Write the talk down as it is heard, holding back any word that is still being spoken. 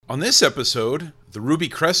On this episode, the Ruby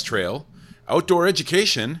Crest Trail, outdoor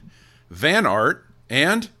education, van art,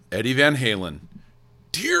 and Eddie Van Halen.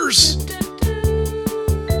 Tears!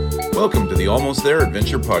 Welcome to the Almost There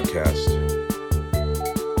Adventure Podcast.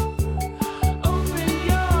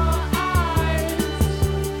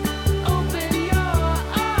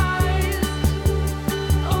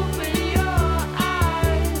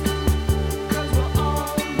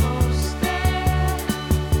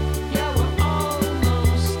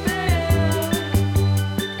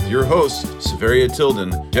 Your hosts, Severia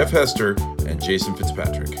Tilden, Jeff Hester, and Jason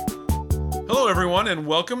Fitzpatrick. Hello, everyone, and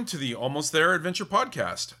welcome to the Almost There Adventure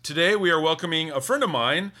Podcast. Today, we are welcoming a friend of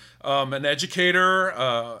mine, an educator,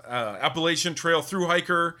 Appalachian Trail thru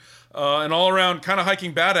hiker, and all-around kind of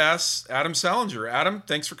hiking badass, Adam Salinger. Adam,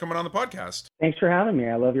 thanks for coming on the podcast. Thanks for having me.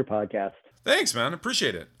 I love your podcast. Thanks, man.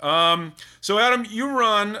 Appreciate it. So, Adam, you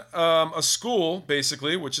run a school,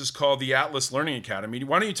 basically, which is called the Atlas Learning Academy.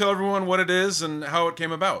 Why don't you tell everyone what it is and how it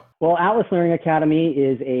came about? Well, Atlas Learning Academy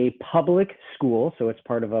is a public school, so it's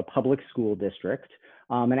part of a public school district.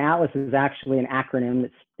 And Atlas is actually an acronym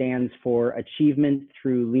that stands for Achievement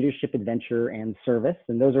Through Leadership, Adventure, and Service.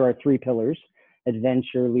 And those are our three pillars,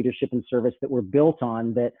 adventure, leadership, and service, that we're built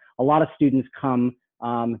on, that a lot of students come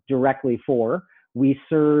directly for. We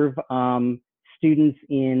serve students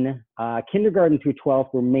in kindergarten through 12th.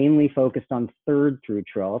 We're mainly focused on 3rd through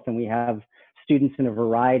 12th, and we have students in a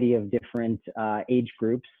variety of different age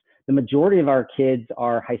groups. The majority of our kids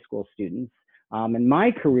are high school students. And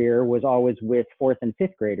my career was always with 4th and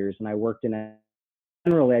 5th graders, and I worked in a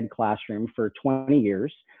general ed classroom for 20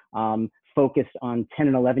 years, focused on 10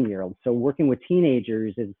 and 11-year-olds. So working with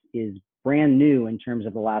teenagers is brand new in terms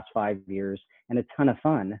of the last 5 years, and a ton of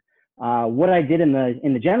fun. What I did in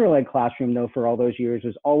the general ed classroom, though, for all those years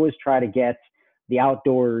was always try to get the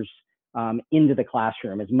outdoors into the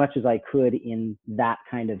classroom as much as I could in that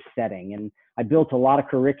kind of setting. And I built a lot of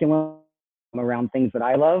curriculum around things that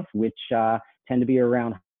I love, which tend to be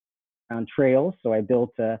around trails. So I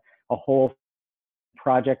built a whole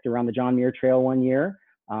project around the John Muir Trail one year,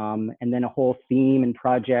 and then a whole theme and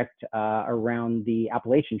project around the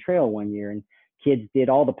Appalachian Trail one year. And kids did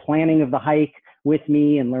all the planning of the hike with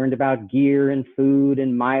me and learned about gear and food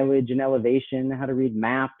and mileage and elevation, how to read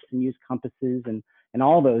maps and use compasses and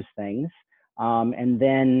all those things. And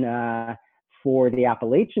then for the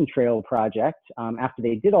Appalachian Trail project, after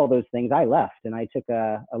they did all those things, I left and I took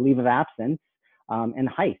a leave of absence and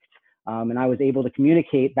hiked. And I was able to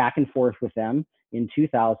communicate back and forth with them in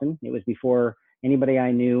 2000. It was before anybody I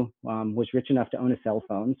knew was rich enough to own a cell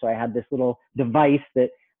phone. So I had this little device that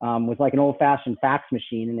was like an old-fashioned fax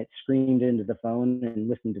machine, and it screamed into the phone and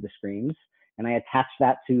listened to the screams. And I attached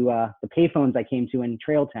that to the payphones I came to in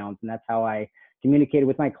trail towns, and that's how I communicated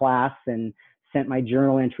with my class and sent my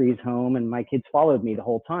journal entries home, and my kids followed me the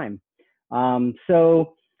whole time.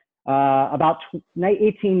 So about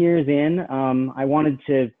 18 years in, I wanted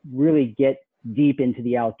to really get deep into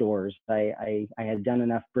the outdoors. I had done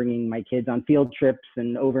enough bringing my kids on field trips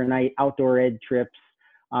and overnight outdoor ed trips.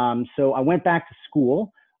 So I went back to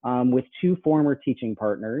school with two former teaching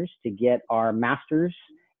partners to get our master's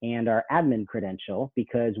and our admin credential,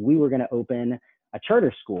 because we were going to open a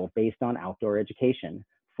charter school based on outdoor education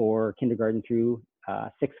for kindergarten through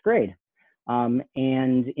 6th grade. And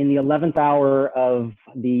in the 11th hour of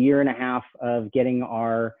the year and a half of getting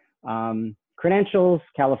our credentials,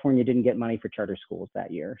 California didn't get money for charter schools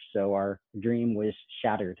that year. So our dream was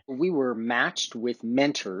shattered. We were matched with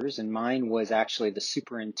mentors, and mine was actually the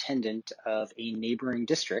superintendent of a neighboring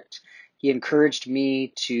district. He encouraged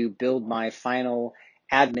me to build my final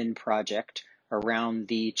admin project around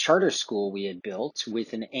the charter school we had built,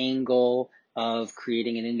 with an angle of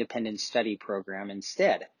creating an independent study program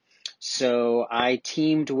instead. So I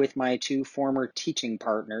teamed with my two former teaching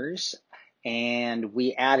partners, and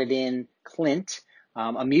we added in Clint,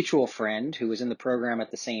 a mutual friend who was in the program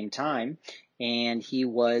at the same time, and he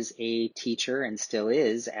was a teacher and still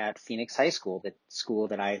is at Phoenix High School, the school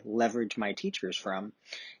that I leveraged my teachers from.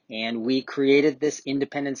 And we created this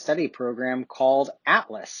independent study program called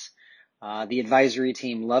Atlas. The advisory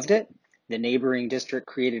team loved it. The neighboring district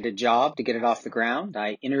created a job to get it off the ground.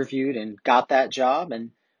 I interviewed and got that job,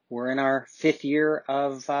 and we're in our 5th year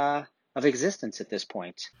of existence at this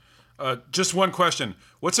point. Just one question.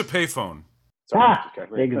 What's a payphone?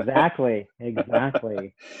 Exactly.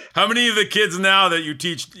 How many of the kids now that you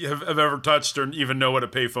teach have ever touched or even know what a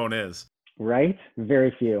payphone is? Right? Very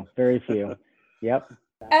few. Yep.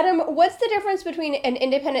 Adam, what's the difference between an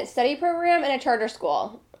independent study program and a charter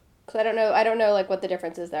school? Because I don't know like what the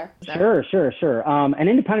difference is there. Sure. An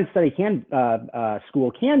independent study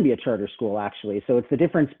school can be a charter school, actually. So it's the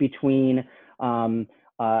difference between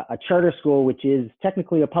a charter school, which is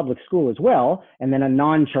technically a public school as well, and then a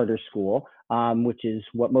non-charter school, which is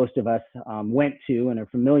what most of us went to and are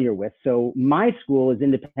familiar with. So my school is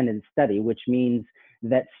independent study, which means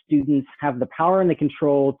that students have the power and the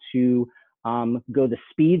control to go the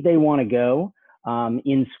speed they want to go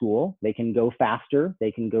in school. They can go faster.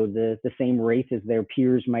 They can go the same rate as their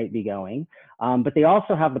peers might be going. But they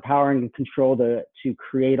also have the power and control to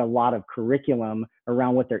create a lot of curriculum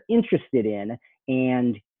around what they're interested in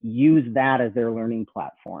and use that as their learning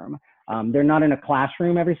platform. They're not in a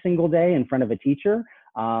classroom every single day in front of a teacher.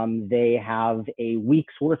 They have a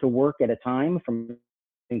week's worth of work at a time from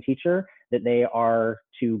a teacher that they are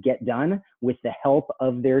to get done with the help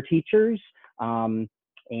of their teachers,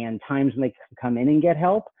 and times when they can come in and get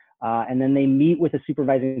help. And then they meet with a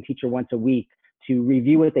supervising teacher once a week to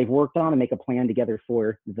review what they've worked on and make a plan together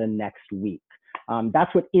for the next week.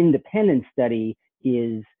 That's what independent study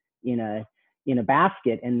is in a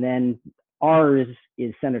basket. And then ours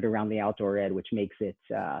is centered around the outdoor ed, which makes it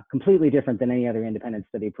completely different than any other independent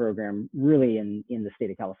study program really in the state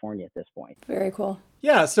of California at this point. Very cool.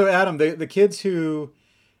 Yeah. So Adam, the kids who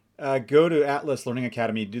go to Atlas Learning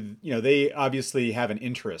Academy, they obviously have an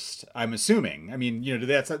interest, I'm assuming. I mean,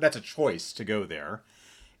 that's a choice to go there.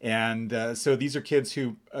 And so these are kids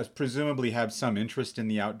who presumably have some interest in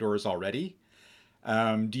the outdoors already.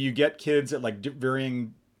 Do you get kids at like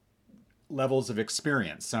varying levels of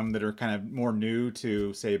experience, some that are kind of more new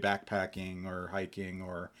to, say, backpacking or hiking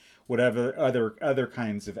or whatever other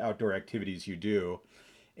kinds of outdoor activities you do,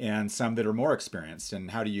 and some that are more experienced?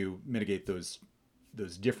 And how do you mitigate those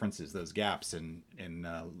differences, those gaps in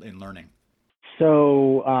learning?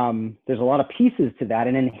 So there's a lot of pieces to that,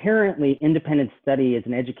 and inherently independent study is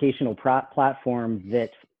an educational platform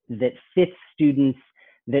that fits students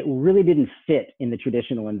that really didn't fit in the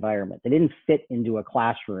traditional environment. They didn't fit into a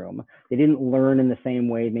classroom. They didn't learn in the same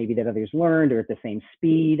way maybe that others learned or at the same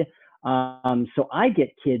speed. So I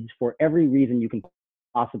get kids for every reason you can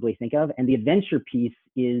possibly think of, and the adventure piece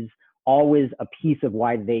is always a piece of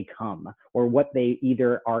why they come or what they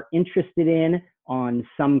either are interested in on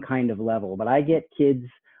some kind of level. But I get kids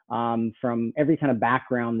from every kind of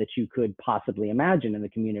background that you could possibly imagine in the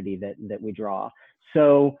community that we draw.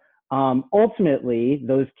 So ultimately,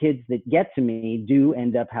 those kids that get to me do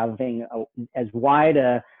end up having as wide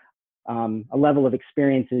a level of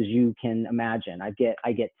experience as you can imagine. I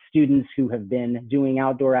get students who have been doing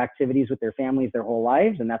outdoor activities with their families their whole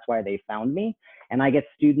lives, and that's why they found me. And I get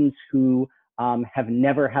students who have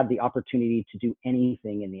never had the opportunity to do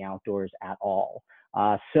anything in the outdoors at all.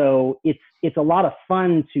 So it's a lot of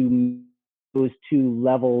fun to those two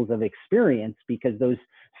levels of experience, because those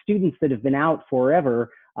students that have been out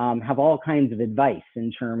forever have all kinds of advice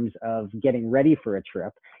in terms of getting ready for a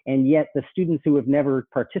trip. And yet the students who have never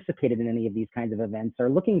participated in any of these kinds of events are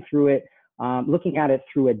looking at it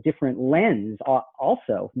through a different lens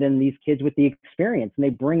also than these kids with the experience. And they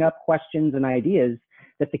bring up questions and ideas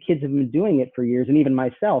that the kids have been doing it for years, and even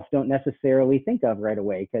myself don't necessarily think of right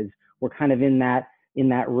away, because we're kind of in that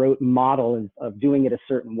rote model of doing it a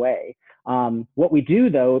certain way. What we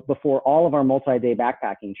do, though, before all of our multi-day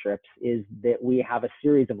backpacking trips is that we have a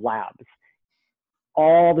series of labs.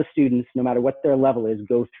 All the students, no matter what their level is,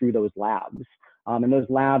 go through those labs. And those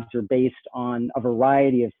labs are based on a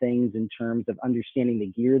variety of things in terms of understanding the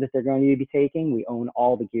gear that they're going to be taking. We own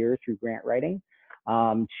all the gear through grant writing,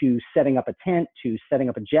 to setting up a tent, to setting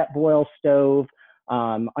up a jet boil stove,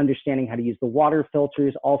 understanding how to use the water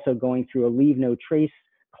filters, also going through a Leave No Trace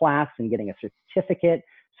class and getting a certificate.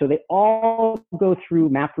 So they all go through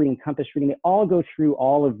map reading, compass reading. They all go through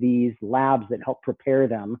all of these labs that help prepare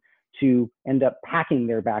them to end up packing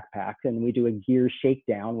their backpack. And we do a gear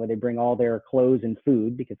shakedown where they bring all their clothes and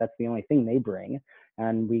food, because that's the only thing they bring.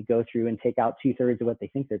 And we go through and take out 2/3 of what they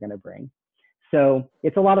think they're going to bring. So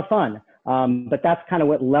it's a lot of fun. But that's kind of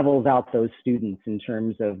what levels out those students in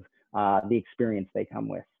terms of the experience they come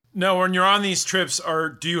with. Now, when you're on these trips,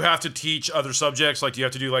 do you have to teach other subjects? Like, do you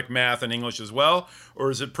have to do like math and English as well,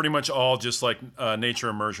 or is it pretty much all just like nature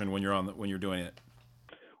immersion when you're doing it?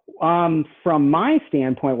 From my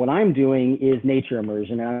standpoint, what I'm doing is nature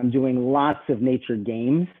immersion, and I'm doing lots of nature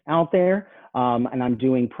games out there. And I'm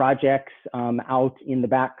doing projects out in the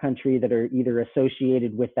backcountry that are either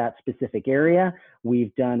associated with that specific area.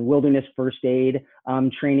 We've done wilderness first aid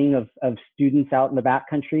training of students out in the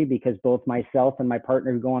backcountry, because both myself and my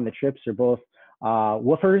partner who go on the trips are both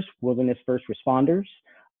WFRs, wilderness first responders,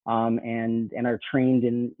 and are trained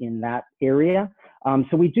in that area.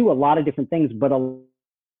 So we do a lot of different things, but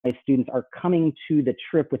students are coming to the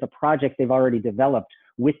trip with a project they've already developed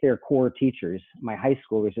with their core teachers, my high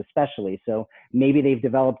schoolers especially. So maybe they've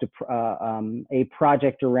developed a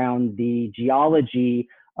project around the geology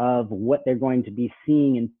of what they're going to be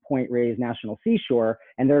seeing in Point Reyes National Seashore,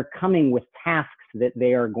 and they're coming with tasks that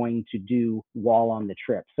they are going to do while on the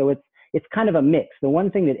trip. So it's kind of a mix. The one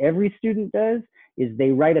thing that every student does is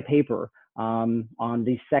they write a paper. On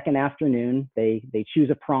the second afternoon, they choose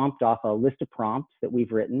a prompt off a list of prompts that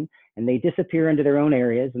we've written, and they disappear into their own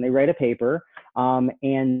areas and they write a paper. And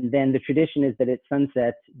then the tradition is that at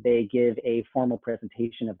sunset, they give a formal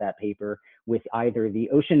presentation of that paper with either the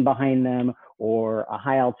ocean behind them or a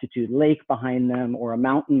high altitude lake behind them or a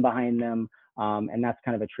mountain behind them. And that's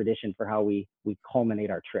kind of a tradition for how we culminate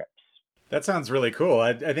our trips. That sounds really cool.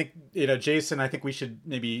 I think, Jason, I think we should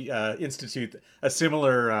maybe institute a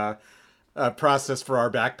similar process for our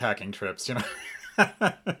backpacking trips,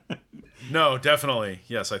 No, definitely.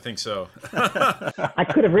 Yes, I think so. I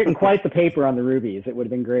could have written quite the paper on the rubies. It would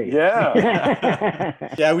have been great. Yeah.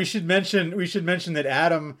 Yeah, we should mention that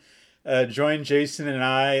Adam joined Jason and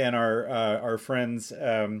I and our friends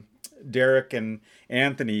Derek and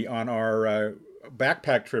Anthony on our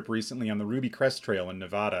backpack trip recently on the Ruby Crest Trail in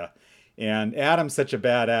Nevada. And Adam's such a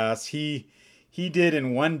badass. He did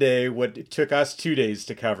in one day what it took us 2 days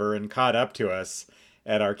to cover and caught up to us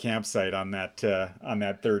at our campsite on that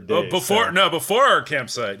third day. Before our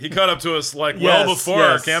campsite. He caught up to us well before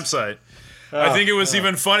our campsite. I think it was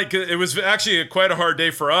even funny because it was actually quite a hard day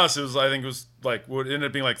for us. I think it was what ended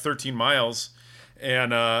up being 13 miles,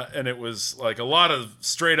 and it was a lot of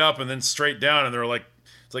straight up and then straight down, and they were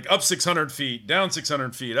it's up 600 feet, down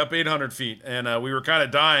 600 feet, up 800 feet, and we were kind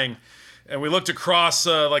of dying. And we looked across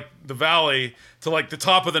the valley to the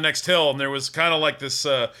top of the next hill, and there was kind of this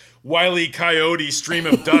Wile E. Coyote stream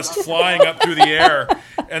of dust flying up through the air,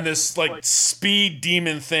 and this speed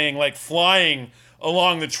demon thing flying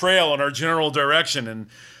along the trail in our general direction. And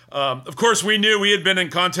of course, we knew we had been in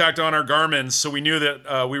contact on our Garmin's, so we knew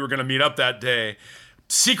that we were going to meet up that day.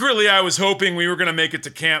 Secretly, I was hoping we were going to make it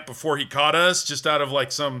to camp before he caught us, just out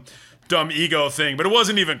of some dumb ego thing. But it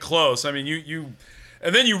wasn't even close. I mean, you.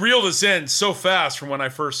 And then you reeled us in so fast from when I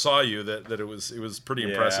first saw you that it was pretty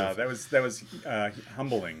impressive. Yeah, that was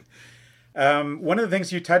humbling. One of the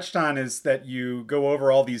things you touched on is that you go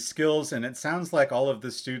over all these skills, and it sounds like all of the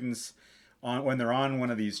students when they're on one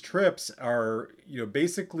of these trips are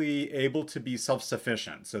basically able to be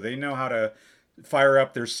self-sufficient. So they know how to fire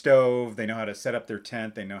up their stove, they know how to set up their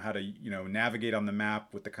tent, they know how to navigate on the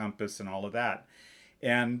map with the compass and all of that.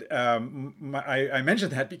 And I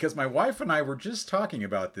mentioned that because my wife and I were just talking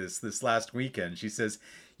about this last weekend. She says,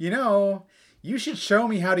 you should show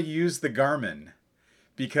me how to use the Garmin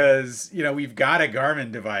because, we've got a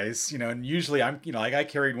Garmin device, and usually I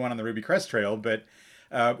carried one on the Ruby Crest Trail, but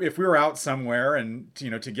if we were out somewhere and,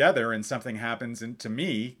 together and something happens to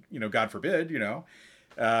me, God forbid,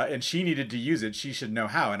 and she needed to use it, she should know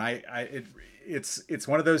how. And it's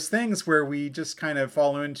one of those things where we just kind of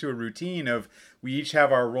fall into a routine of we each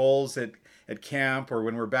have our roles at camp or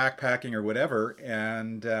when we're backpacking or whatever.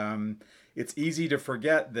 And it's easy to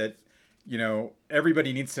forget that,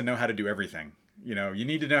 everybody needs to know how to do everything. You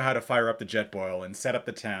need to know how to fire up the jet boil and set up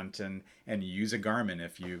the tent and use a Garmin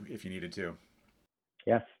if you needed to.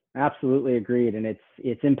 Yes, absolutely agreed. And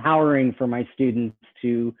it's empowering for my students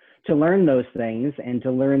to learn those things and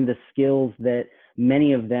to learn the skills that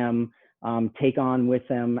many of them take on with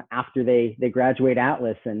them after they graduate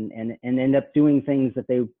Atlas and end up doing things that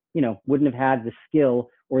they wouldn't have had the skill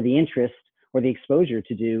or the interest or the exposure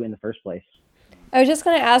to do in the first place. I was just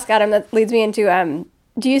going to ask, Adam, that leads me into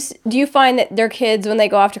do you find that their kids, when they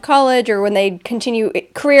go off to college or when they continue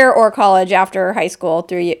career or college after high school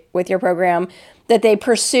with your program, that they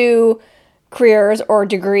pursue careers or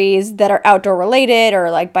degrees that are outdoor related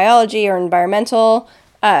or biology or environmental?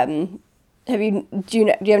 Do you have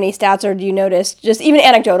any stats, or do you notice just even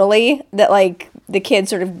anecdotally that the kids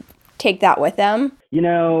sort of take that with them?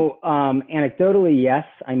 Anecdotally, yes.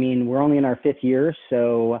 I mean, we're only in our 5th year,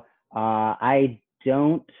 so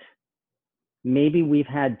maybe we've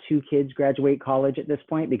had 2 kids graduate college at this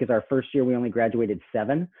point because our first year we only graduated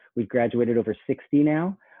 7. We've graduated over 60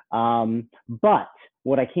 now. But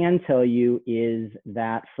what I can tell you is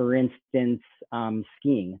that, for instance,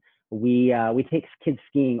 skiing. We take kids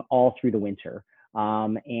skiing all through the winter,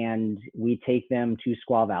 and we take them to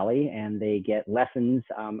Squaw Valley, and they get lessons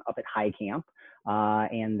up at High Camp,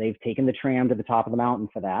 and they've taken the tram to the top of the mountain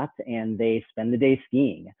for that, and they spend the day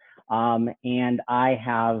skiing. And I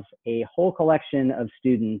have a whole collection of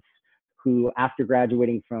students who, after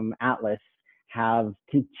graduating from Atlas, have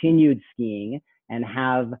continued skiing and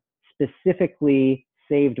have specifically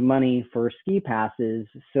saved money for ski passes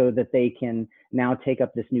so that they can now take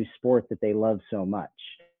up this new sport that they love so much.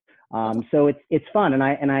 So it's fun,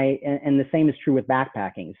 and the same is true with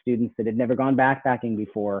backpacking. Students that had never gone backpacking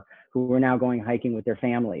before, who are now going hiking with their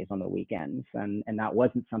families on the weekends, and that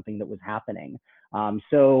wasn't something that was happening.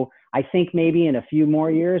 So I think maybe in a few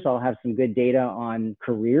more years I'll have some good data on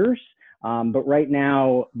careers. But right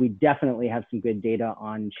now, we definitely have some good data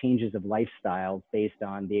on changes of lifestyles based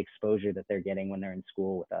on the exposure that they're getting when they're in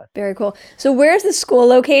school with us. Very cool. So where is the school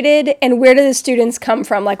located, and where do the students come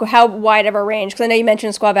from? Like, how wide of a range? Because I know you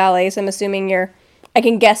mentioned Squaw Valley, so I'm assuming I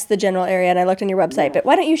can guess the general area, and I looked on your website, but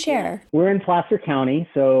why don't you share? We're in Placer County.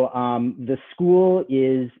 So the school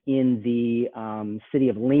is in the city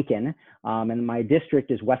of Lincoln, and my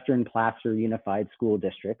district is Western Placer Unified School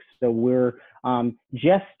District. So we're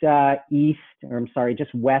just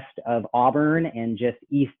west of Auburn and just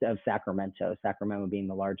east of Sacramento, Sacramento being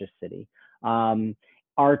the largest city.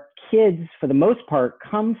 Our kids, for the most part,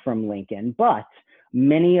 come from Lincoln, but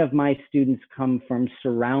many of my students come from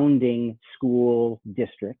surrounding school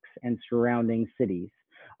districts and surrounding cities.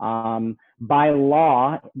 By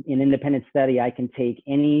law, in independent study, I can take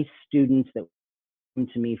any students that come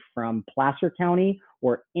to me from Placer County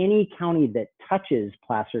or any county that touches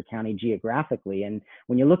Placer County geographically. And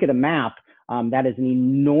when you look at a map, that is an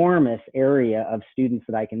enormous area of students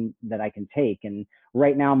that I can take. And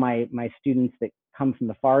right now, my students that come from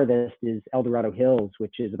the farthest is El Dorado Hills,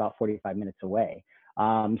 which is about 45 minutes away.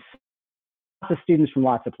 Lots of students from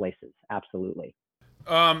lots of places, absolutely.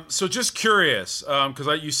 So just curious,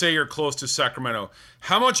 because you say you're close to Sacramento.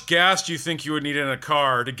 How much gas do you think you would need in a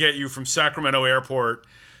car to get you from Sacramento Airport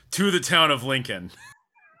to the town of Lincoln?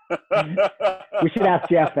 We should ask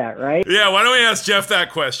Jeff that, right? Yeah, why don't we ask Jeff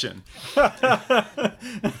that question?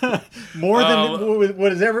 More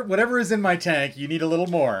than whatever is in my tank, you need a little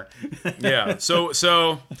more. Yeah,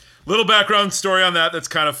 so little background story on that. That's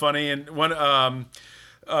kind of funny. And when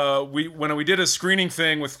we did a screening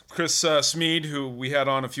thing with Chris Smead, who we had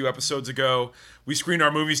on a few episodes ago, we screened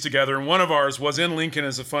our movies together, and one of ours was in Lincoln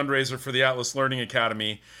as a fundraiser for the Atlas Learning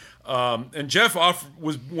Academy. And Jeff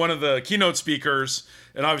was one of the keynote speakers,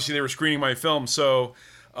 and obviously they were screening my film. So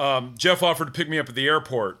Jeff offered to pick me up at the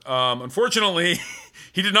airport. Unfortunately,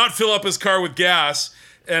 he did not fill up his car with gas.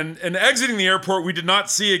 And exiting the airport, we did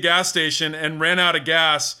not see a gas station and ran out of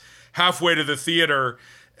gas halfway to the theater.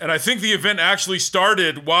 And I think the event actually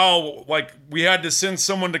started while we had to send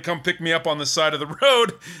someone to come pick me up on the side of the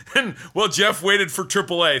road. And Jeff waited for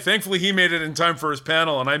AAA. Thankfully, he made it in time for his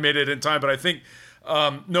panel, and I made it in time. But I think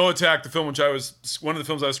Noatak, the film one of the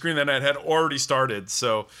films I was screening that night, had already started.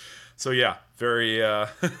 So yeah, very.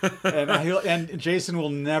 And Jason will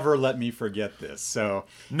never let me forget this. So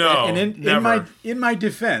no, and in my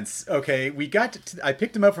defense, okay, I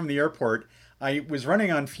picked him up from the airport. I was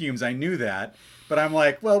running on fumes. I knew that, but I'm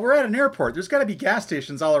like, well, we're at an airport. There's got to be gas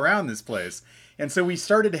stations all around this place. And so we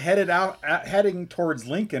started heading towards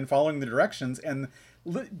Lincoln, following the directions. And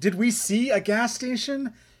did we see a gas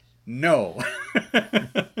station? No.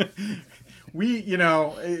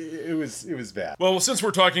 It was bad. Well, since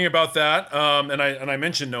we're talking about that, and I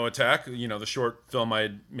mentioned Noatak, the short film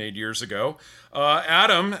I made years ago.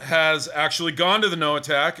 Adam has actually gone to the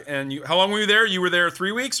Noatak, and how long were you there? You were there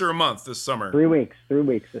 3 weeks or a month this summer? 3 weeks. 3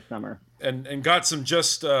 weeks this summer. And got some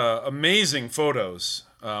just amazing photos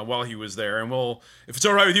while he was there. And if it's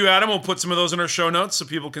all right with you, Adam, we'll put some of those in our show notes so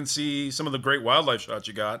people can see some of the great wildlife shots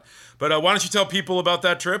you got. But why don't you tell people about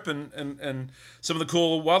that trip and some of the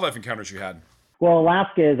cool wildlife encounters you had? Well,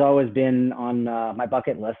 Alaska has always been on my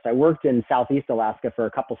bucket list. I worked in Southeast Alaska for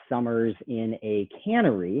a couple summers in a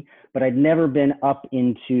cannery, but I'd never been up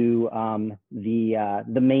into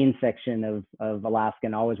the main section of Alaska,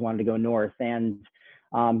 and always wanted to go north. And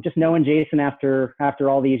just knowing Jason after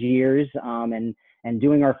all these years, and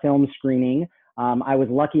doing our film screening, I was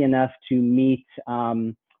lucky enough to meet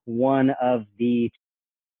one of the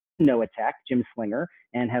Noatak, Jim Slinger,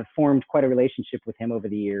 and have formed quite a relationship with him over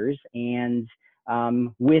the years. And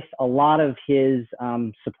with a lot of his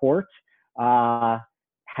support,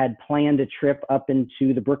 had planned a trip up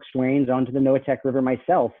into the Brooks Range onto the Noatak River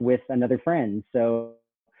myself with another friend. So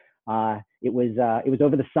it was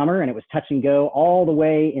over the summer, and it was touch and go all the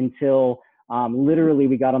way until literally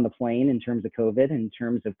we got on the plane in terms of COVID, in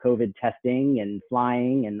terms of COVID testing and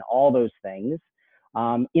flying and all those things.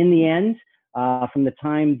 In the end, from the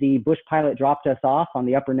time the bush pilot dropped us off on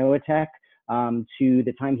the upper Noatak to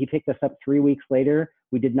the time he picked us up 3 weeks later,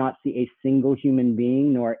 we did not see a single human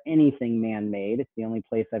being nor anything man-made. It's the only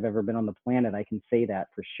place I've ever been on the planet, I can say that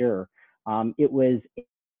for sure. It was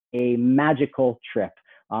a magical trip.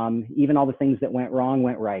 Even all the things that went wrong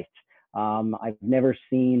went right. I've never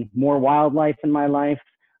seen more wildlife in my life.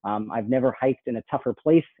 I've never hiked in a tougher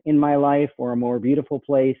place in my life or a more beautiful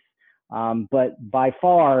place. But by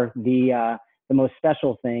far, the most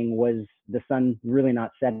special thing was the sun really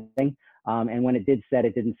not setting. And when it did set,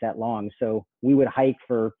 it didn't set long. So we would hike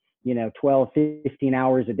for, 12, 15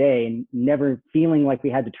 hours a day and never feeling like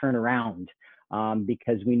we had to turn around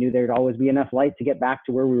because we knew there'd always be enough light to get back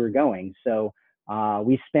to where we were going. So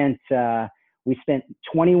we spent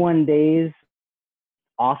 21 days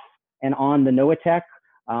off and on the Noatak.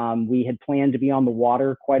 We had planned to be on the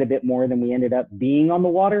water quite a bit more than we ended up being on the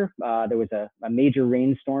water. There was a major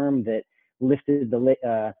rainstorm that lifted the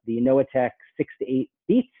Noatak 6 to 8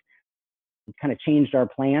 feet. It kind of changed our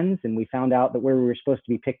plans, and we found out that where we were supposed to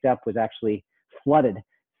be picked up was actually flooded.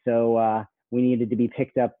 So we needed to be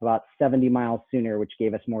picked up about 70 miles sooner, which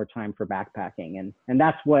gave us more time for backpacking. And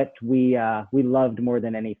that's what we loved more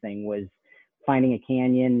than anything, was finding a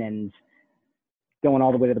canyon and going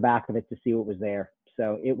all the way to the back of it to see what was there.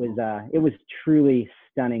 So it was truly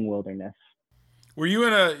stunning wilderness. Were you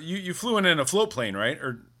you flew in a float plane, right?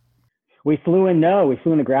 Or we flew in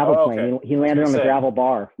a gravel plane. Okay. He landed on the gravel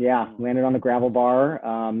bar. Yeah, landed on the gravel bar.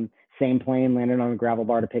 Same plane landed on a gravel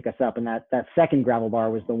bar to pick us up, and that second gravel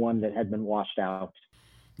bar was the one that had been washed out.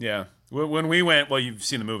 Yeah. When we went, well, you've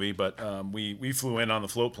seen the movie, but we flew in on the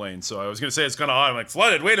float plane. So I was going to say it's kind of odd. I'm like,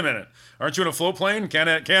 flooded. Wait a minute, aren't you in a float plane? Can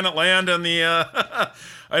it land on the?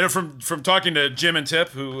 I know from talking to Jim and Tip,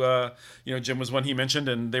 who Jim was one he mentioned,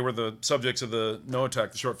 and they were the subjects of the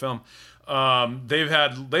Noatak, the short film. They've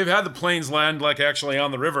had the planes land like actually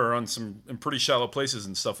on the river in pretty shallow places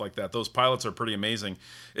and stuff like that. Those pilots are pretty amazing.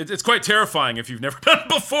 It's quite terrifying if you've never done it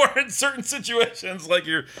before in certain situations, like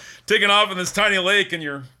you're taking off in this tiny lake and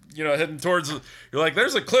you're heading towards, you're like,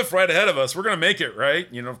 there's a cliff right ahead of us. We're going to make it, right?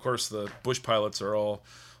 Of course, the bush pilots are all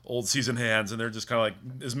old seasoned hands, and they're just kind of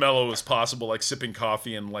like as mellow as possible, like sipping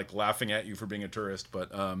coffee and like laughing at you for being a tourist.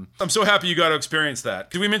 But I'm so happy you got to experience that.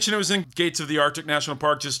 Did we mention it was in Gates of the Arctic National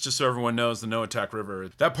Park? Just so everyone knows, the Noatak River.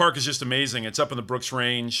 That park is just amazing. It's up in the Brooks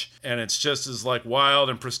Range, and it's just as like wild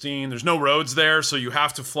and pristine. There's no roads there, so you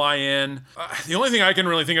have to fly in. The only thing I can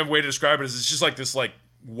really think of a way to describe it is it's just like this like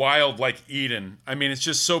wild like Eden. I mean, it's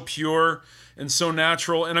just so pure and so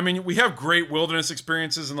natural. And I mean, we have great wilderness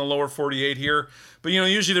experiences in the lower 48 here, but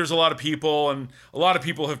usually there's a lot of people, and a lot of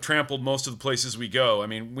people have trampled most of the places we go. I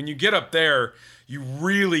mean, when you get up there, you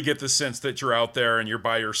really get the sense that you're out there and you're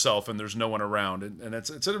by yourself and there's no one around. And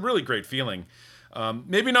it's a really great feeling.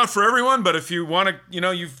 Maybe not for everyone, but if you want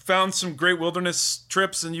to, you've found some great wilderness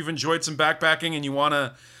trips and you've enjoyed some backpacking and you want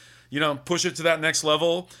to, push it to that next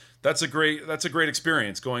level, that's a great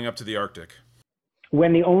experience going up to the Arctic.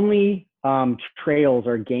 When the only trails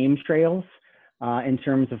are game trails in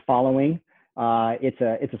terms of following, it's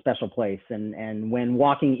a special place. And when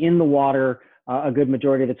walking in the water, a good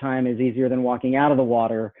majority of the time is easier than walking out of the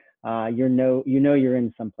water. You're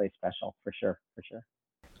in someplace special for sure.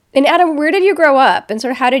 And Adam, where did you grow up, and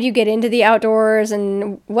sort of how did you get into the outdoors,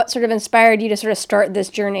 and what sort of inspired you to sort of start this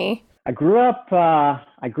journey? I grew up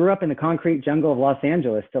in the concrete jungle of Los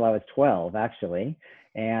Angeles till I was 12, actually,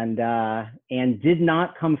 and did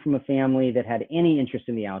not come from a family that had any interest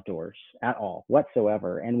in the outdoors at all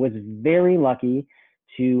whatsoever, and was very lucky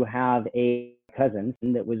to have a cousin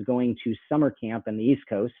that was going to summer camp on the East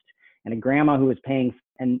Coast, and a grandma who was paying,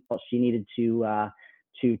 and she needed to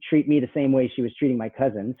treat me the same way she was treating my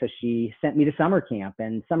cousin, so she sent me to summer camp.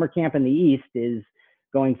 And summer camp in the East is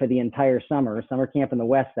going for the entire summer. Summer camp in the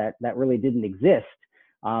West, that really didn't exist.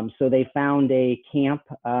 So they found a camp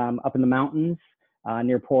up in the mountains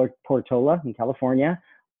near Portola in California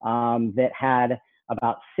that had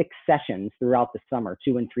about 6 sessions throughout the summer,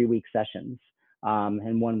 2 and 3 week sessions,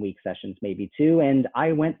 and 1 week sessions, maybe 2. And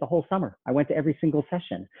I went the whole summer. I went to every single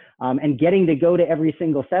session. And getting to go to every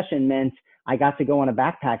single session meant I got to go on a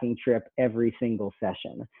backpacking trip every single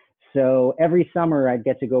session. So every summer I'd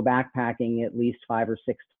get to go backpacking at least 5 or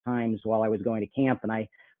 6 times while I was going to camp. And I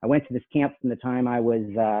went to this camp from the time I was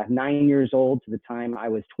 9 years old to the time I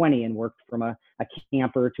was 20, and worked from a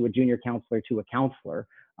camper to a junior counselor to a counselor,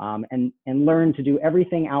 and learned to do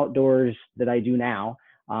everything outdoors that I do now.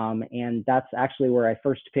 And that's actually where I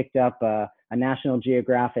first picked up a National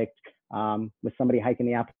Geographic with somebody hiking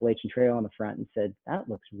the Appalachian Trail on the front, and said, that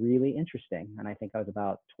looks really interesting. And I think I was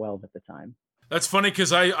about 12 at the time. That's funny,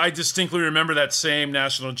 because I distinctly remember that same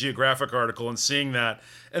National Geographic article and seeing that,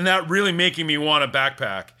 and that really making me want to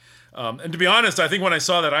backpack. And to be honest, I think when I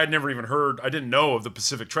saw that, I didn't know of the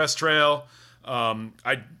Pacific Crest Trail.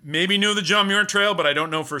 I maybe knew the John Muir Trail, but I don't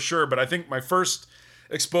know for sure. But I think my first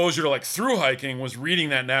exposure to like through hiking was reading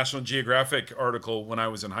that National Geographic article when I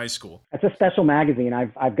was in high school. It's a special magazine.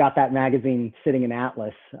 I've got that magazine sitting in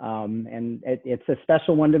Atlas, and it's a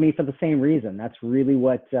special one to me for the same reason. That's really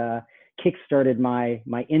what kickstarted my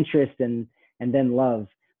interest and then love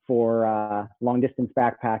for long distance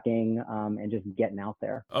backpacking and just getting out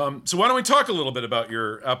there. So why don't we talk a little bit about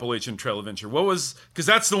your Appalachian Trail adventure? Because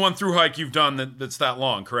that's the one through hike you've done that's that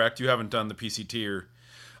long, correct? You haven't done the PCT or...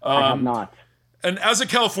 I have not. And as a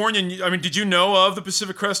Californian, I mean, did you know of the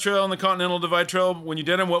Pacific Crest Trail and the Continental Divide Trail when you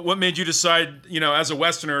did them? What made you decide, as a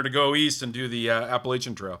Westerner, to go east and do the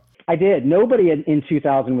Appalachian Trail? I did. Nobody in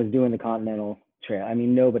 2000 was doing the Continental Trail. I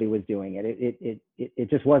mean, nobody was doing it. It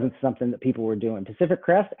just wasn't something that people were doing. Pacific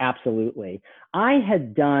Crest, absolutely. I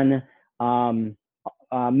had done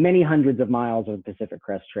many hundreds of miles of the Pacific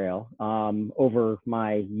Crest Trail over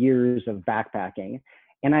my years of backpacking,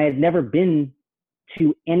 and I had never been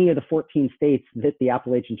to any of the 14 states that the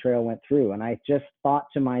Appalachian Trail went through. And I just thought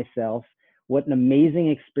to myself, what an amazing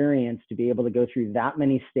experience to be able to go through that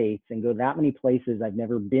many states and go that many places I've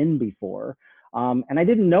never been before. And I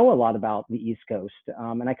didn't know a lot about the East Coast.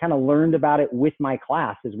 And I kind of learned about it with my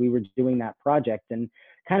class as we were doing that project. And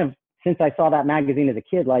kind of since I saw that magazine as a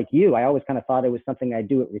kid, like you, I always kind of thought it was something I'd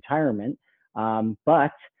do at retirement.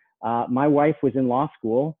 But my wife was in law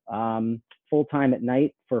school, full-time at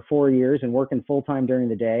night for 4 years and working full-time during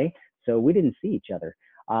the day. So we didn't see each other.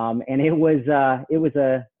 And it was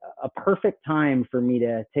a perfect time for me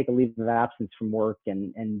to take a leave of absence from work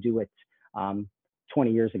and do it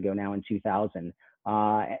 20 years ago now in 2000.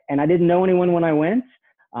 And I didn't know anyone when I went.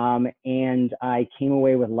 And I came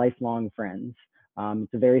away with lifelong friends.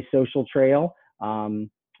 It's a very social trail. And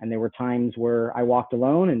there were times where I walked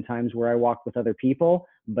alone and times where I walked with other people.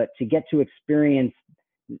 But to get to experience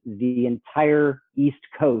the entire East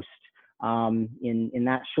Coast in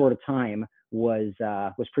that short a time was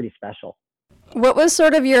pretty special. What was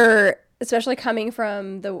sort of your, especially coming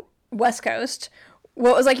from the West Coast,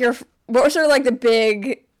 what were sort of like the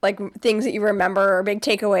big like things that you remember or big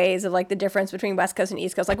takeaways of like the difference between West Coast and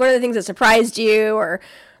East Coast? Like what are the things that surprised you or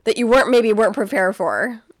that you weren't prepared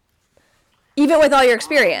for, even with all your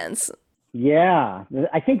experience? Yeah,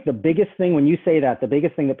 I think the biggest thing when you say that, the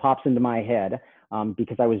biggest thing that pops into my head,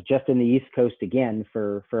 because I was just in the East Coast again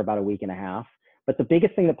for about a week and a half. But the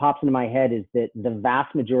biggest thing that pops into my head is that the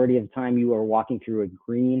vast majority of the time you are walking through a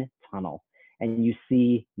green tunnel and you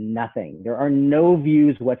see nothing. There are no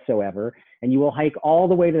views whatsoever. And you will hike all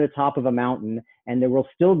the way to the top of a mountain and there will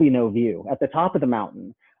still be no view at the top of the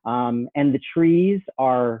mountain. And the trees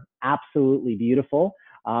are absolutely beautiful,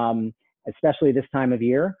 especially this time of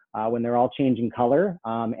year when they're all changing color.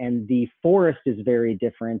 And the forest is very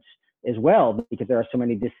different as well, because there are so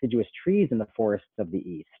many deciduous trees in the forests of the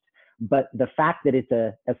East. But the fact that it's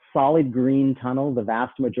a solid green tunnel the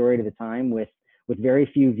vast majority of the time with very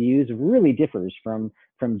few views really differs from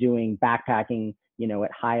doing backpacking,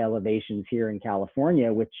 at high elevations here in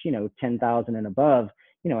California, which, 10,000 and above,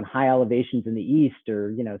 and high elevations in the East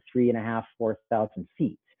are, 3,500, 4,000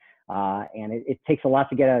 feet. And it takes a lot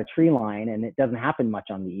to get out of tree line, and it doesn't happen much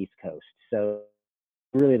on the East Coast. So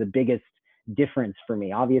really the biggest difference for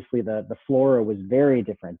me. Obviously the flora was very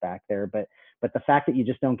different back there, but the fact that you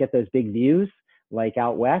just don't get those big views like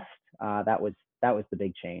out west, that was the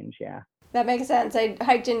big change. Yeah, that makes sense. I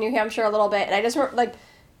hiked in New Hampshire a little bit, and I just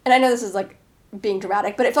and I know this is like being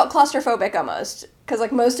dramatic, but it felt claustrophobic almost, because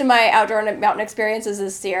like most of my outdoor and mountain experiences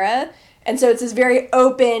is Sierra, and so it's this very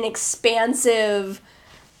open, expansive,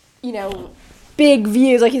 big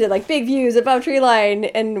views, like you said, like big views above tree line.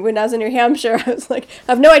 And when I was in New Hampshire, I was like,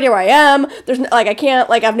 I have no idea where I am. There's I can't,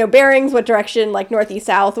 I have no bearings, what direction, northeast,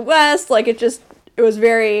 south, west.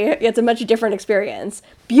 It's a much different experience.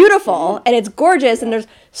 Beautiful, and it's gorgeous, and there's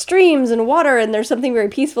streams and water, and there's something very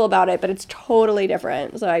peaceful about it, but it's totally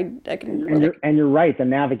different. So I can. And you're right. The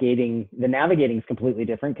navigating is completely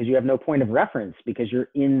different because you have no point of reference because you're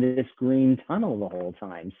in this green tunnel the whole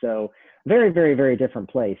time. So very, very, very different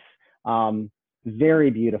place. Very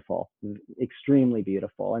beautiful, extremely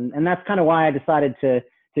beautiful. And that's kind of why I decided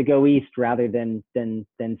to go east rather than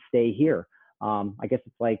stay here. I guess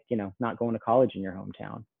it's like, not going to college in your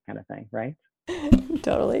hometown kind of thing, right?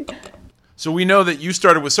 Totally. So we know that you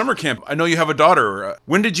started with summer camp. I know you have a daughter.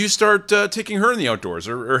 When did you start taking her in the outdoors,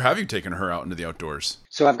 or have you taken her out into the outdoors?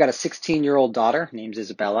 So I've got a 16-year-old daughter named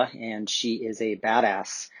Isabella, and she is a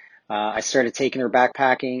badass. I started taking her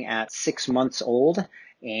backpacking at 6 months old.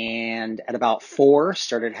 And at about 4,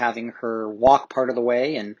 started having her walk part of the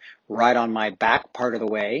way and ride on my back part of the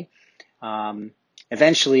way.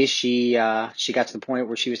 Eventually, she got to the point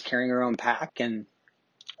where she was carrying her own pack and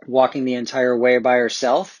walking the entire way by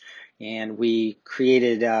herself. and we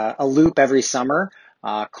created a loop every summer,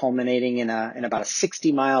 culminating in about a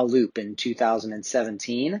 60-mile loop in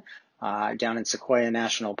 2017 down in Sequoia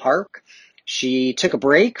National Park. She took a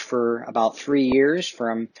break for about 3 years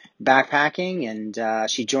from backpacking, and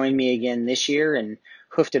she joined me again this year and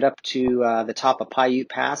hoofed it up to the top of Paiute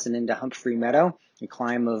Pass and into Humphrey Meadow, a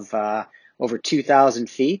climb of over 2,000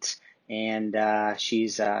 feet. And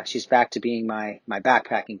she's back to being my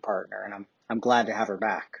backpacking partner, and I'm glad to have her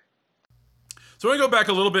back. So I want to go back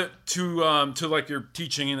a little bit to like your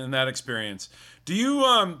teaching and that experience. Do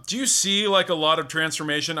you see like a lot of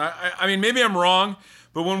transformation? I mean, maybe I'm wrong,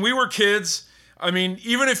 but when we were kids, I mean,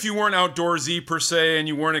 even if you weren't outdoorsy per se and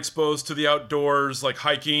you weren't exposed to the outdoors, like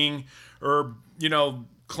hiking or,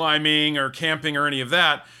 climbing or camping or any of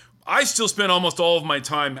that, I still spent almost all of my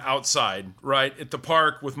time outside, right? At the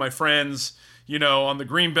park with my friends, on the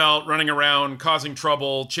greenbelt, running around, causing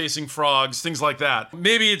trouble, chasing frogs, things like that.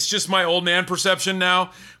 Maybe it's just my old man perception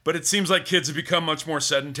now, but it seems like kids have become much more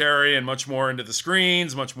sedentary and much more into the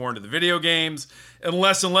screens, much more into the video games, and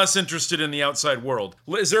less interested in the outside world.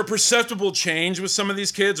 Is there a perceptible change with some of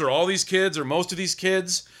these kids, or all these kids, or most of these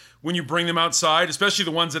kids, when you bring them outside, especially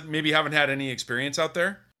the ones that maybe haven't had any experience out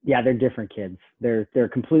there? Yeah, they're different kids. They're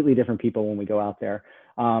completely different people when we go out there.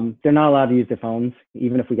 They're not allowed to use their phones,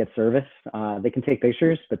 even if we get service. They can take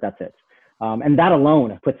pictures, but that's it. And that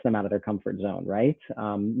alone puts them out of their comfort zone, right?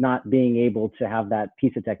 Not being able to have that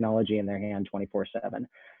piece of technology in their hand 24/7.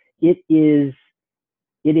 It is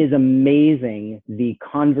amazing the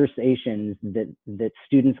conversations that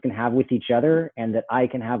students can have with each other and that I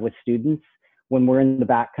can have with students when we're in the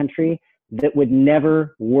backcountry that would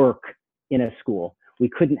never work in a school. We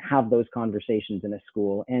couldn't have those conversations in a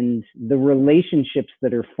school. And the relationships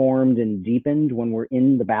that are formed and deepened when we're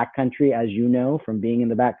in the backcountry, as you know, from being in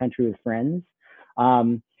the backcountry with friends,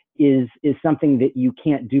 is something that you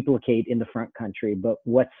can't duplicate in the front country. But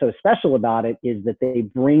what's so special about it is that they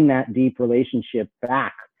bring that deep relationship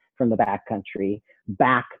back from the backcountry,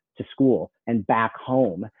 back to school and back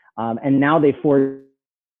home. And now they forge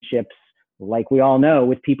relationships, like we all know,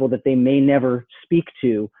 with people that they may never speak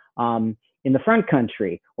to in the front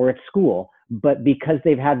country or at school, but because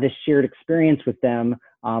they've had this shared experience with them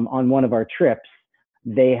on one of our trips,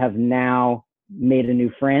 they have now made a new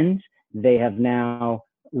friend. They have now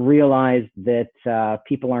realized that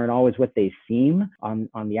people aren't always what they seem on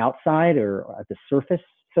the outside or at the surface,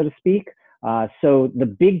 so to speak. So the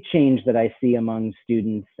big change that I see among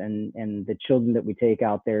students and the children that we take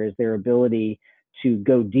out there is their ability to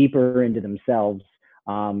go deeper into themselves.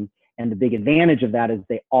 And the big advantage of that is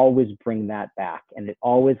they always bring that back, and it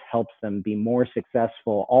always helps them be more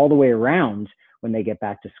successful all the way around when they get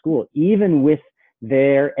back to school, even with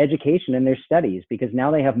their education and their studies, because now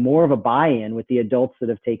they have more of a buy-in with the adults that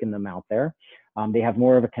have taken them out there. They have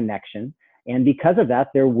more of a connection. And because of that,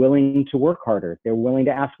 they're willing to work harder. They're willing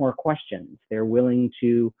to ask more questions. They're willing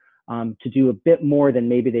to do a bit more than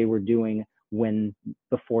maybe they were doing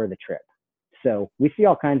before the trip. So we see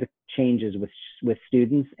all kinds of changes with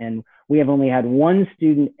students, and we have only had one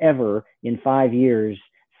student ever in 5 years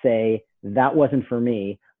say that wasn't for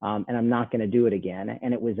me, and I'm not going to do it again.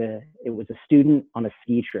 And it was a student on a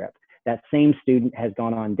ski trip. That same student has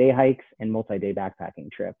gone on day hikes and multi-day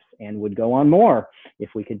backpacking trips, and would go on more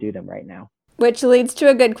if we could do them right now. Which leads to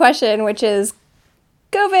a good question, which is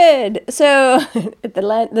COVID. So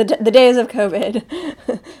the days of COVID,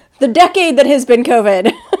 the decade that has been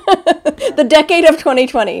COVID. The decade of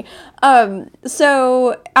 2020.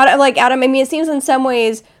 So, Adam, I mean, it seems in some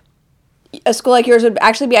ways a school like yours would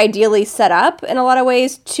actually be ideally set up in a lot of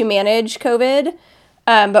ways to manage COVID.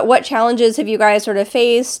 But what challenges have you guys sort of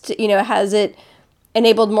faced? Has it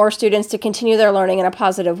enabled more students to continue their learning in a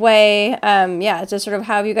positive way? Just sort of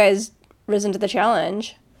how have you guys risen to the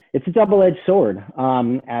challenge? It's a double-edged sword,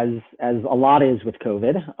 as a lot is with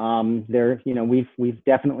COVID. We've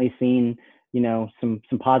definitely seen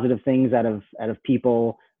some positive things out of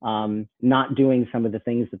people not doing some of the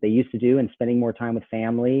things that they used to do and spending more time with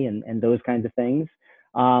family and those kinds of things.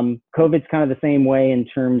 COVID's kind of the same way in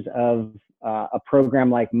terms of a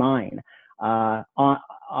program like mine. As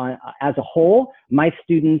a whole, my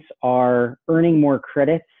students are earning more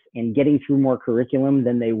credits and getting through more curriculum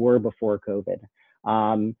than they were before COVID.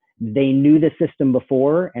 They knew the system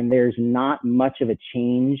before, and there's not much of a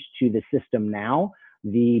change to the system now.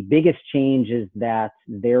 The biggest change is that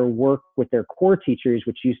their work with their core teachers,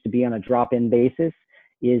 which used to be on a drop-in basis,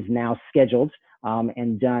 is now scheduled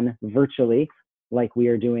and done virtually, like we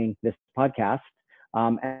are doing this podcast.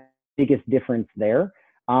 And the biggest difference there.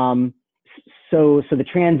 So the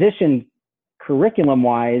transition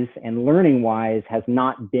curriculum-wise and learning-wise has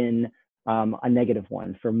not been a negative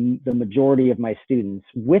one for the majority of my students.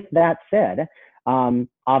 With that said,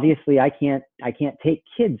 obviously I can't take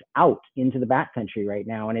kids out into the backcountry right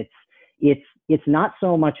now, and it's not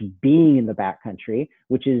so much being in the backcountry,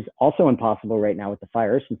 which is also impossible right now with the